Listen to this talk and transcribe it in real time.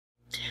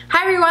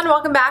Hi everyone,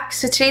 welcome back.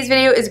 So today's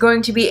video is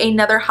going to be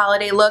another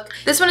holiday look.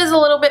 This one is a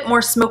little bit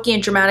more smoky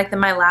and dramatic than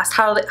my last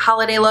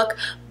holiday look,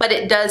 but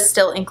it does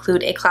still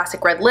include a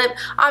classic red lip.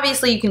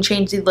 Obviously you can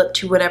change the lip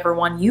to whatever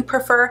one you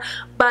prefer,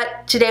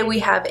 but today we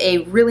have a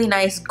really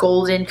nice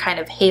golden kind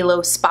of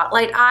halo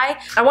spotlight eye.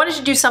 I wanted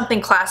to do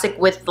something classic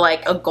with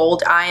like a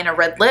gold eye and a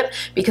red lip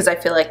because I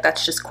feel like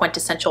that's just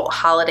quintessential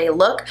holiday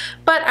look,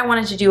 but I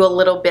wanted to do a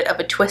little bit of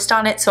a twist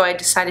on it, so I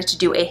decided to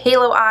do a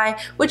halo eye,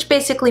 which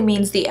basically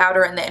means the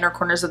outer and the inner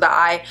corners of the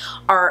eye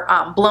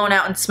are blown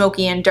out and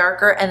smoky and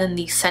darker, and then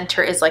the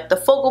center is like the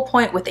focal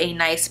point with a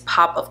nice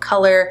pop of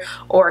color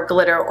or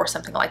glitter or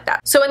something like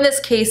that. So in this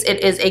case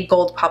it is a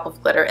gold pop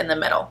of glitter in the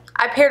middle.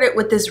 I paired it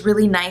with this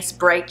really nice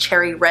bright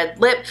cherry red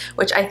lip,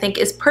 which I think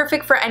is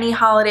perfect for any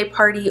holiday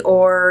party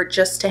or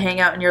just to hang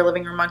out in your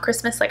living room on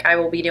Christmas like I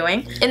will be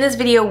doing. In this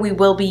video we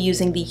will be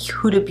using the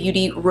Huda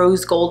Beauty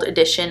Rose Gold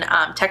Edition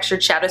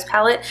Textured Shadows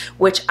palette,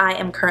 which I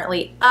am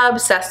currently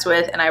obsessed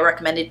with and I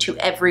recommend it to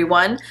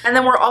everyone. And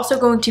then we're also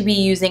going to be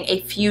using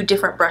a few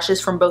different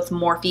brushes from both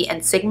Morphe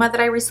and Sigma that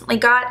I recently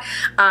got,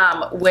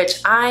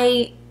 which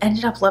I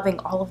ended up loving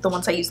all of the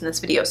ones I used in this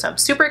video. So I'm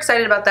super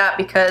excited about that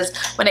because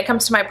when it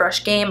comes to my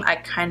brush game, I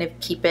kind of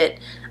keep it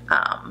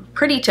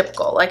pretty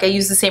typical. Like I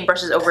use the same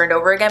brushes over and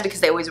over again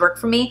because they always work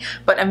for me,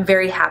 but I'm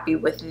very happy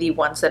with the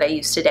ones that I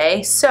use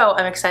today. So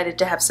I'm excited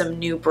to have some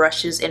new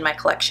brushes in my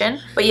collection.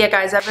 But yeah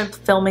guys, I've been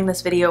filming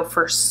this video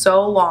for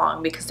so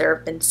long because there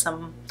have been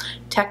some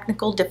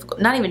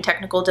not even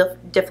technical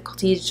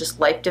difficulties, just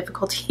life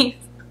difficulties.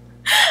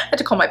 I had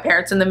to call my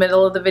parents in the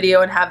middle of the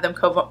video and have them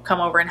come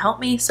over and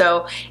help me,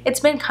 so it's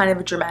been kind of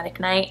a dramatic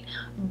night,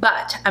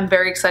 but I'm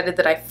very excited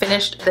that I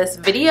finished this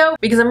video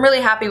because I'm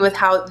really happy with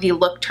how the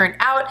look turned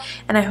out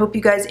and I hope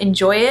you guys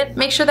enjoy it.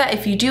 Make sure that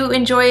if you do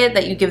enjoy it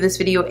that you give this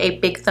video a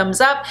big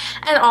thumbs up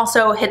and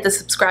also hit the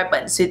subscribe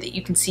button so that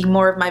you can see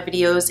more of my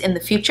videos in the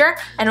future.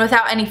 And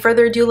without any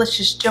further ado, let's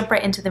just jump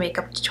right into the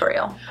makeup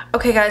tutorial.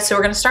 Okay guys, so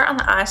we're gonna start on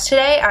the eyes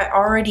today. I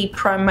already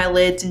primed my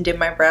lids and did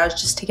my brows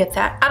just to get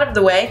that out of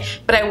the way,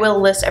 but I will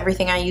list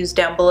everything I use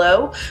down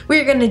below.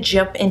 We're gonna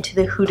jump into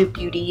the Huda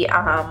Beauty,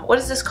 what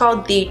is this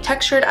called? The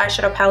Textured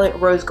Eyeshadow Palette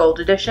Rose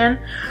Gold Edition.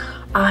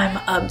 I'm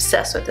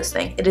obsessed with this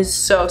thing. It is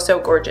so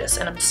gorgeous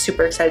and I'm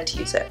super excited to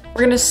use it.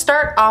 We're gonna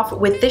start off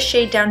with this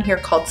shade down here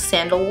called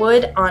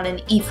Sandalwood on an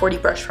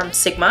E40 brush from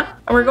Sigma.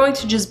 And we're going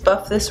to just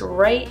buff this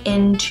right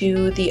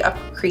into the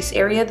upper crease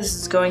area. This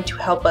is going to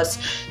help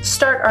us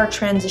start our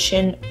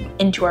transition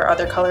into our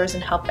other colors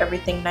and help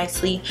everything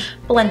nicely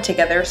blend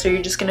together. So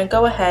you're just gonna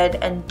go ahead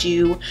and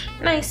do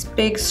nice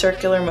big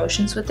circular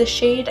motions with this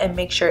shade and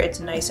make sure it's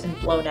nice and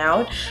blown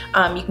out.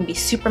 You can be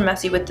super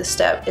messy with this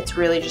step. It's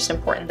really just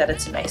important that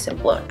it's nice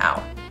and blown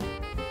out.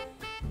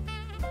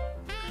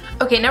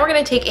 Okay, now we're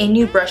going to take a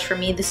new brush for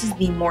me. This is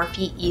the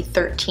Morphe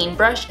E13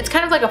 brush. It's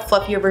kind of like a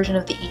fluffier version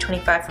of the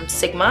E25 from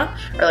Sigma,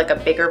 or like a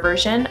bigger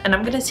version. And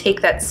I'm going to take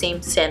that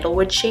same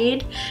Sandalwood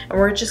shade and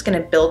we're just going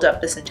to build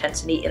up this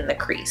intensity in the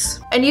crease.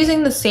 And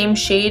using the same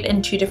shade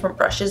in two different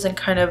brushes and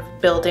kind of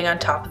building on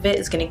top of it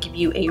is going to give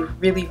you a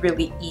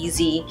really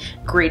easy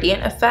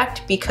gradient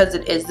effect because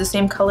it is the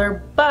same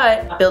color,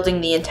 but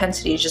building the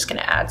intensity is just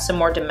going to add some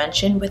more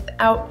dimension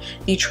without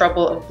the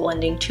trouble of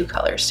blending two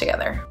colors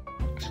together.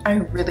 I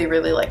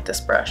really like this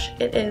brush.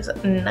 It is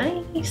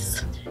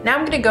nice. Now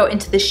I'm going to go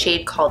into the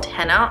shade called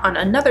Henna on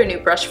another new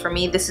brush for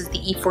me. This is the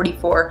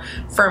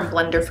E44 Firm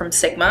Blender from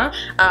Sigma.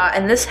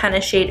 And this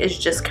Henna shade is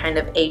just kind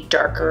of a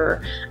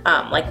darker,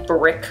 like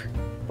brick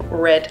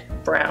red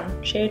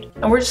brown shade.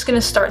 And we're just going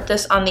to start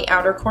this on the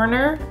outer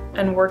corner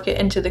and work it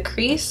into the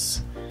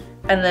crease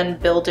and then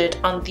build it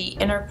on the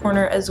inner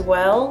corner as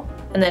well.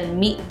 And then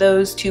meet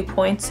those 2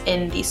 points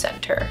in the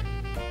center.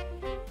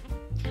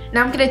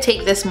 Now I'm going to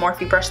take this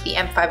Morphe brush, the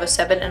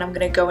M507, and I'm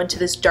going to go into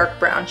this dark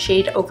brown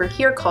shade over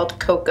here called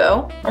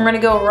Cocoa. I'm going to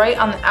go right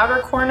on the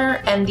outer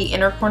corner and the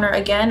inner corner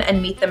again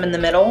and meet them in the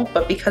middle,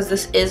 but because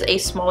this is a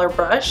smaller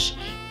brush,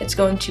 it's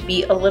going to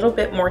be a little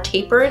bit more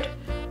tapered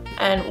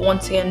and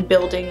once again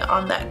building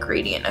on that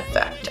gradient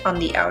effect on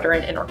the outer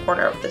and inner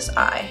corner of this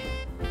eye.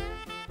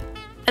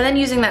 And then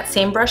using that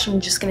same brush, I'm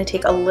just going to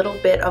take a little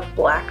bit of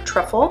black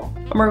truffle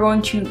and we're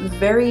going to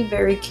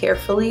very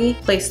carefully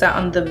place that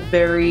on the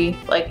very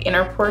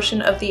inner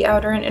portion of the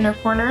outer and inner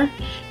corner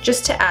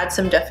just to add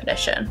some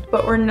definition.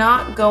 But we're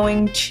not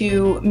going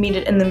to meet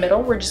it in the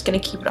middle, we're just going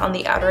to keep it on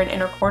the outer and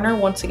inner corner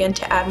once again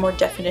to add more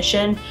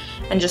definition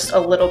and just a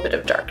little bit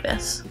of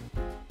darkness.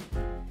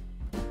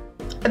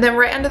 And then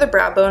right under the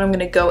brow bone, I'm going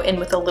to go in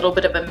with a little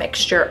bit of a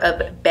mixture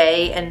of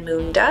Bay and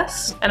Moon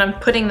Dust. And I'm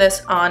putting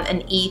this on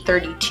an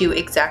E32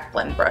 Exact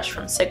Blend brush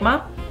from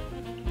Sigma.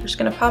 I'm just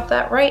going to pop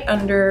that right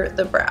under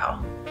the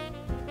brow.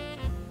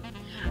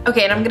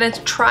 Okay, and I'm going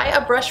to try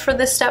a brush for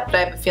this step, but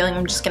I have a feeling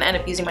I'm just going to end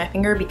up using my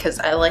finger because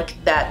I like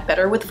that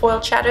better with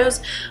foiled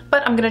shadows.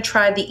 But I'm going to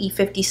try the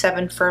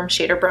E57 Firm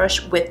Shader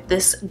brush with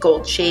this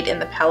gold shade in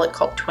the palette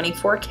called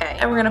 24K.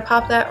 And we're going to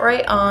pop that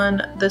right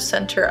on the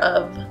center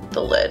of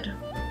the lid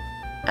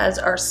as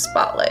our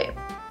spotlight.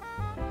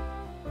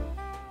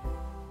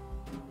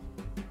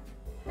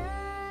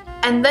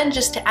 And then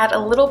just to add a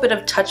little bit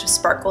of touch of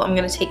sparkle, I'm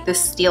going to take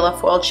this Stila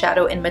foiled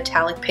shadow in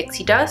Metallic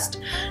Pixie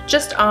Dust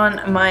just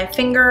on my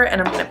finger, and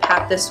I'm going to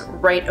pat this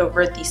right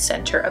over the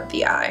center of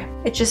the eye.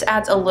 It just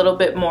adds a little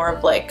bit more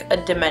of like a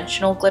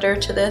dimensional glitter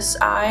to this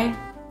eye.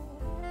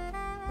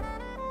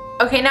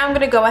 Okay, now I'm going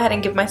to go ahead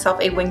and give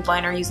myself a winged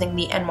liner using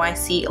the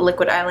NYC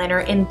liquid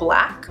eyeliner in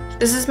black.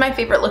 This is my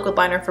favorite liquid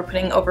liner for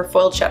putting over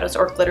foiled shadows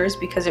or glitters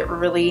because it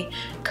really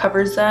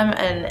covers them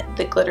and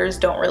the glitters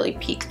don't really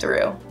peek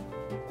through.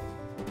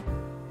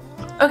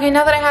 Okay,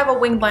 now that I have a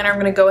winged liner, I'm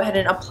going to go ahead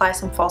and apply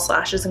some false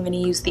lashes. I'm going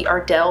to use the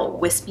Ardell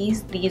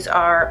Wispies. These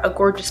are a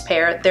gorgeous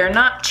pair. They're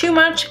not too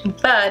much,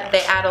 but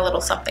they add a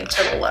little something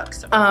to the look.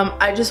 So,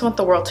 I just want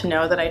the world to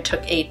know that I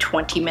took a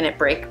 20-minute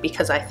break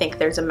because I think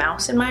there's a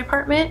mouse in my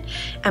apartment,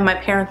 and my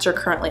parents are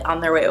currently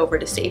on their way over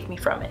to save me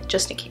from it,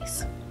 just in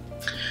case.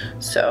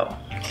 So,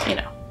 you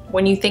know,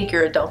 when you think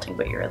you're adulting,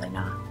 but you're really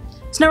not.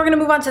 So now we're going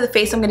to move on to the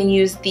face. I'm going to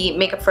use the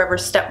Makeup Forever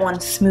Step 1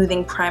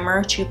 Smoothing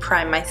Primer to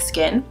prime my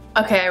skin.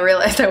 Okay, I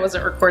realized I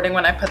wasn't recording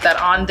when I put that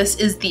on. This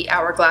is the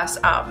Hourglass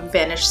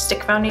Vanish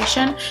Stick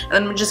Foundation. And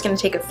then I'm just going to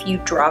take a few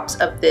drops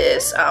of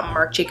this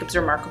Marc Jacobs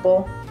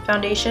Remarkable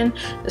foundation.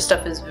 This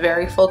stuff is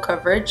very full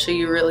coverage, so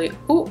you really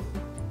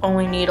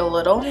only need a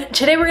little.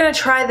 Today we're going to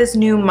try this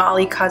new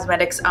Molly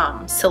Cosmetics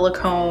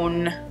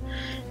silicone.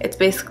 It's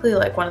basically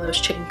like one of those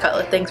chicken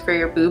cutlet things for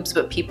your boobs,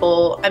 but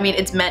people, I mean,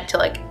 it's meant to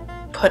like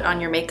put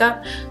on your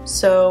makeup.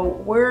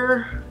 So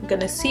we're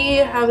gonna see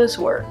how this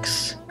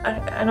works.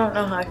 I don't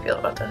know how I feel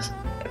about this.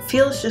 It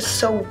feels just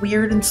so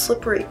weird and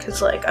slippery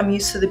because like I'm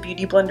used to the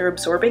Beauty Blender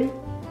absorbing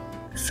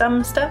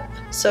some stuff.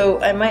 So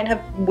I might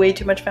have way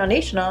too much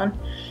foundation on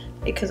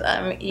because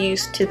I'm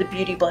used to the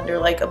Beauty Blender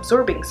like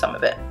absorbing some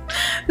of it.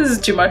 This is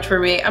too much for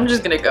me. I'm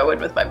just gonna go in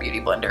with my Beauty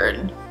Blender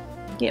and,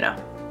 you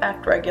know,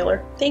 act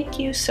regular. Thank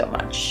you so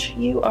much.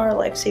 You are a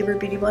lifesaver,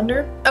 Beauty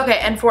Blender. Okay,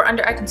 and for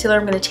under eye concealer,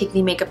 I'm going to take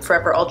the Makeup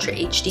Forever Ultra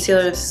HD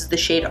concealer. This is the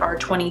shade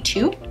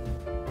R22.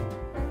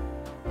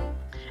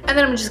 And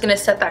then I'm just going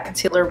to set that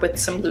concealer with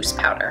some loose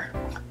powder.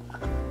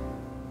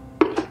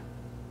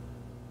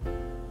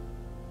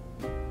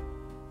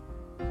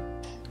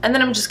 And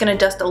then I'm just going to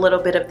dust a little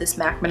bit of this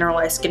MAC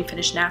Mineralized Skin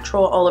Finish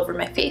Natural all over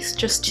my face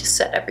just to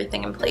set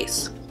everything in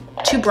place.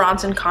 To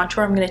bronze and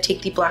contour, I'm going to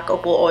take the Black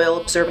Opal Oil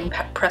Absorbing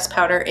Press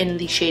Powder in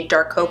the shade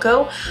Dark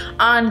Cocoa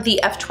on the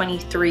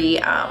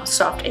F23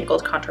 Soft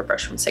Angled Contour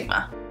Brush from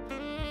Sigma.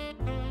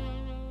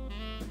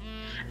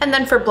 And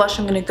then for blush,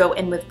 I'm going to go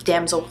in with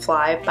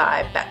Damselfly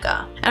by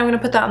Becca. And I'm going to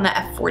put that on the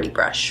F40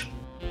 brush.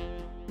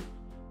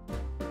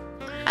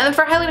 And then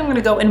for highlight, I'm going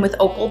to go in with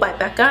Opal by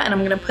Becca, and I'm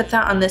going to put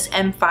that on this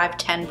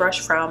M510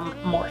 brush from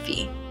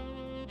Morphe.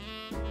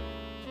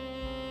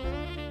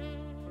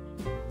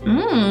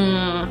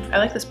 I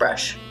like this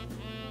brush.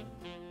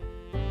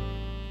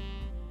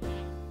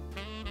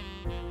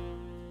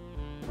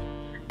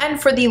 And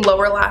for the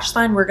lower lash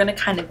line, we're gonna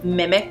kind of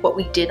mimic what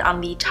we did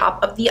on the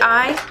top of the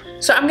eye.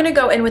 So I'm gonna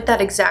go in with that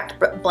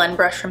exact blend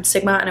brush from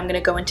Sigma, and I'm gonna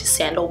go into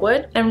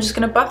Sandalwood. And I'm just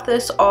gonna buff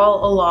this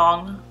all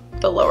along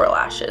the lower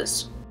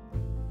lashes.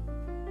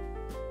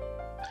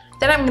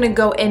 Then I'm gonna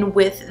go in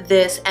with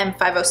this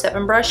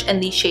M507 brush in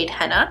the shade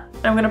Henna.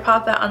 And I'm gonna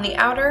pop that on the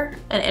outer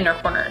and inner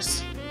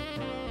corners.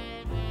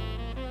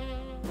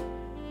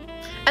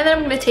 And then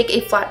I'm going to take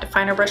a flat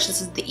definer brush. This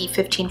is the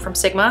E15 from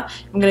Sigma.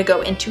 I'm going to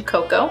go into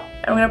Cocoa.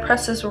 I'm going to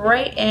press this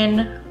right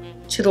in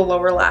to the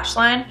lower lash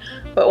line,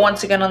 but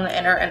once again on the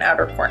inner and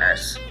outer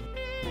corners.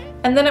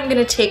 And then I'm going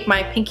to take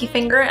my pinky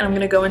finger and I'm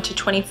going to go into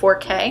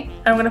 24K.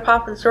 And I'm going to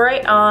pop this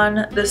right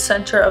on the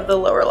center of the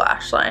lower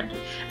lash line.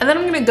 And then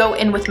I'm going to go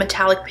in with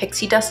Metallic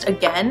Pixie Dust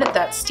again,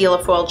 that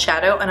Stila foiled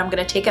shadow, and I'm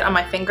going to take it on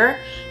my finger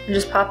and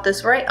just pop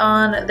this right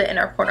on the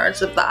inner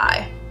corners of the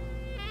eye.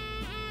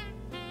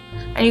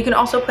 And you can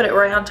also put it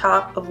right on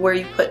top of where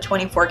you put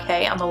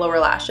 24K on the lower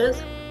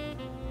lashes,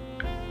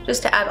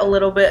 just to add a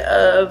little bit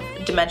of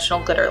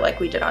dimensional glitter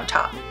like we did on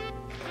top.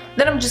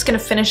 Then I'm just going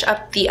to finish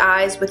up the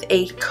eyes with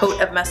a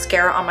coat of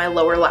mascara on my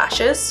lower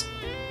lashes.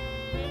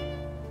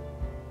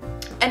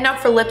 And now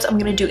for lips, I'm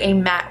going to do a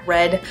matte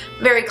red,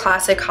 very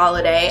classic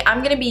holiday.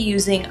 I'm going to be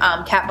using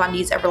Kat Von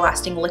D's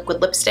Everlasting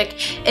Liquid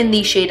Lipstick in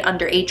the shade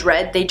Underage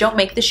Red. They don't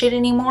make the shade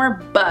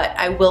anymore, but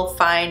I will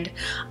find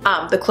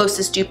the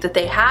closest dupe that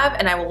they have,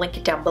 and I will link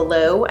it down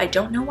below. I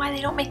don't know why they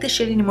don't make the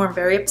shade anymore. I'm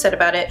very upset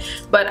about it,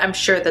 but I'm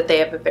sure that they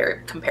have a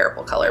very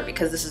comparable color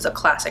because this is a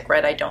classic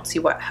red. I don't see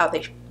how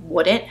they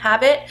wouldn't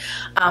have it.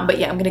 But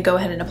yeah, I'm going to go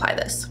ahead and apply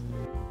this.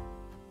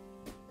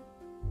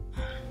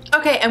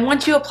 Okay, and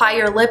once you apply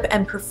your lip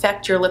and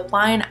perfect your lip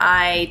line,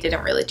 I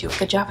didn't really do a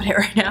good job at it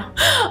right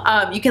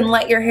now. You can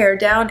let your hair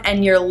down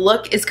and your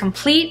look is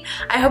complete.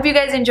 I hope you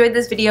guys enjoyed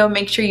this video.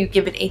 Make sure you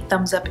give it a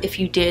thumbs up if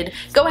you did.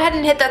 Go ahead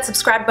and hit that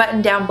subscribe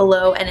button down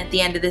below and at the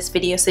end of this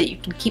video so that you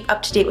can keep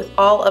up to date with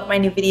all of my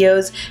new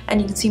videos and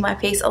you can see my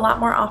face a lot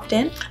more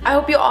often. I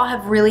hope you all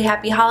have really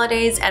happy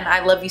holidays and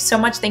I love you so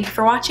much. Thank you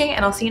for watching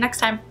and I'll see you next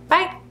time.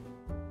 Bye!